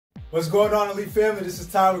What's going on, Elite Family? This is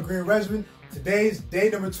Ty with Green Regimen. Today's day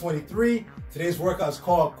number 23. Today's workout is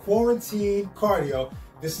called Quarantine Cardio.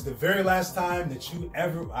 This is the very last time that you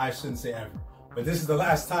ever, I shouldn't say ever, but this is the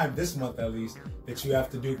last time this month at least that you have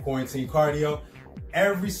to do quarantine cardio.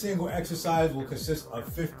 Every single exercise will consist of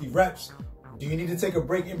 50 reps. Do you need to take a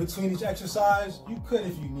break in between each exercise? You could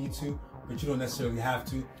if you need to, but you don't necessarily have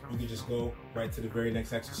to. You can just go right to the very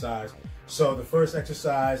next exercise. So the first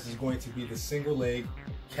exercise is going to be the single leg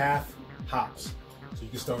calf hops. So you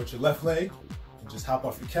can start with your left leg and just hop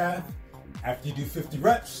off your calf. After you do 50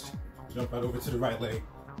 reps, jump right over to the right leg.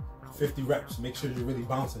 50 reps, make sure you're really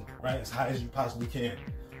bouncing, right? As high as you possibly can.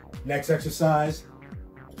 Next exercise,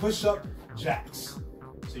 push-up jacks.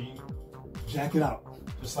 So you jack it out,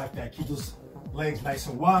 just like that. Keep those legs nice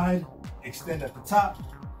and wide, extend at the top.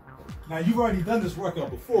 Now you've already done this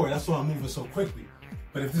workout before, that's why I'm moving so quickly.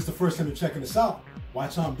 But if this is the first time you're checking this out,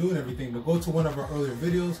 watch how I'm doing everything, but go to one of our earlier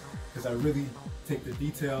videos because I really take the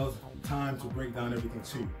details, time to break down everything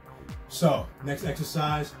to you. So next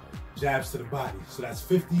exercise, jabs to the body. So that's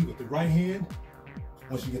 50 with the right hand.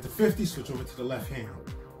 Once you get to 50, switch over to the left hand.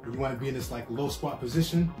 If you want to be in this like low squat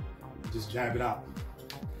position, just jab it out.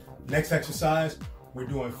 Next exercise, we're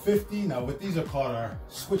doing 50. Now what these are called are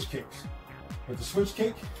switch kicks. With the switch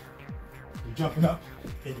kick, you're jumping up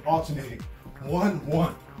and you're alternating. 1,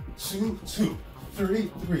 1, 2, 2,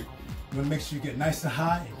 3, 3. You want to make sure you get nice and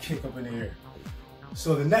high and kick up in the air.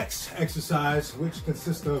 So the next exercise, which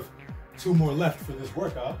consists of 2 more left for this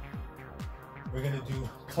workout, we're going to do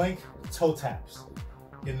plank toe taps.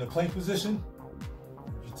 Get in the plank position,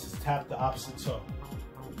 you just tap the opposite toe.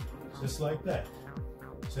 Just like that.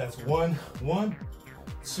 So that's 1, 1,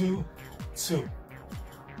 2, 2.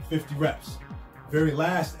 50 reps. Very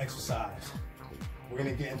last exercise, we're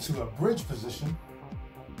going to get into a bridge position.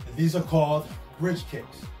 And these are called bridge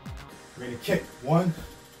kicks. We're going to kick 1,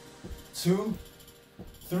 2,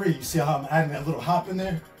 3. You see how I'm adding that little hop in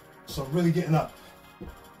there? So I'm really getting up.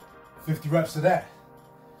 50 reps of that.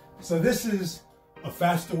 So this is a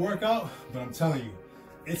faster workout, but I'm telling you,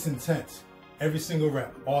 it's intense. Every single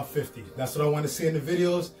rep, all 50. That's what I want to see in the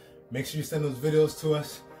videos. Make sure you send those videos to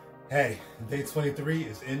us. Hey, day 23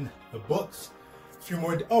 is in the books. A few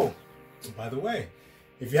more, oh, by the way,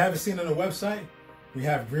 if you haven't seen on the website, we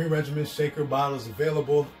have Green Regimen shaker bottles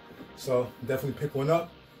available. So definitely pick one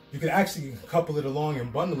up. You can actually couple it along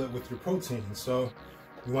and bundle it with your protein. So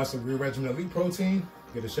you want some Green Regimen Elite protein,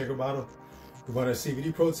 get a shaker bottle. You want a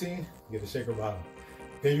CBD protein, get a shaker bottle.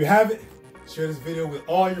 There you have it. Share this video with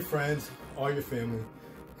all your friends, all your family,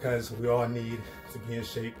 because we all need to be in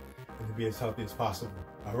shape and to be as healthy as possible.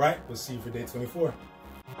 All right, we'll see you for day 24.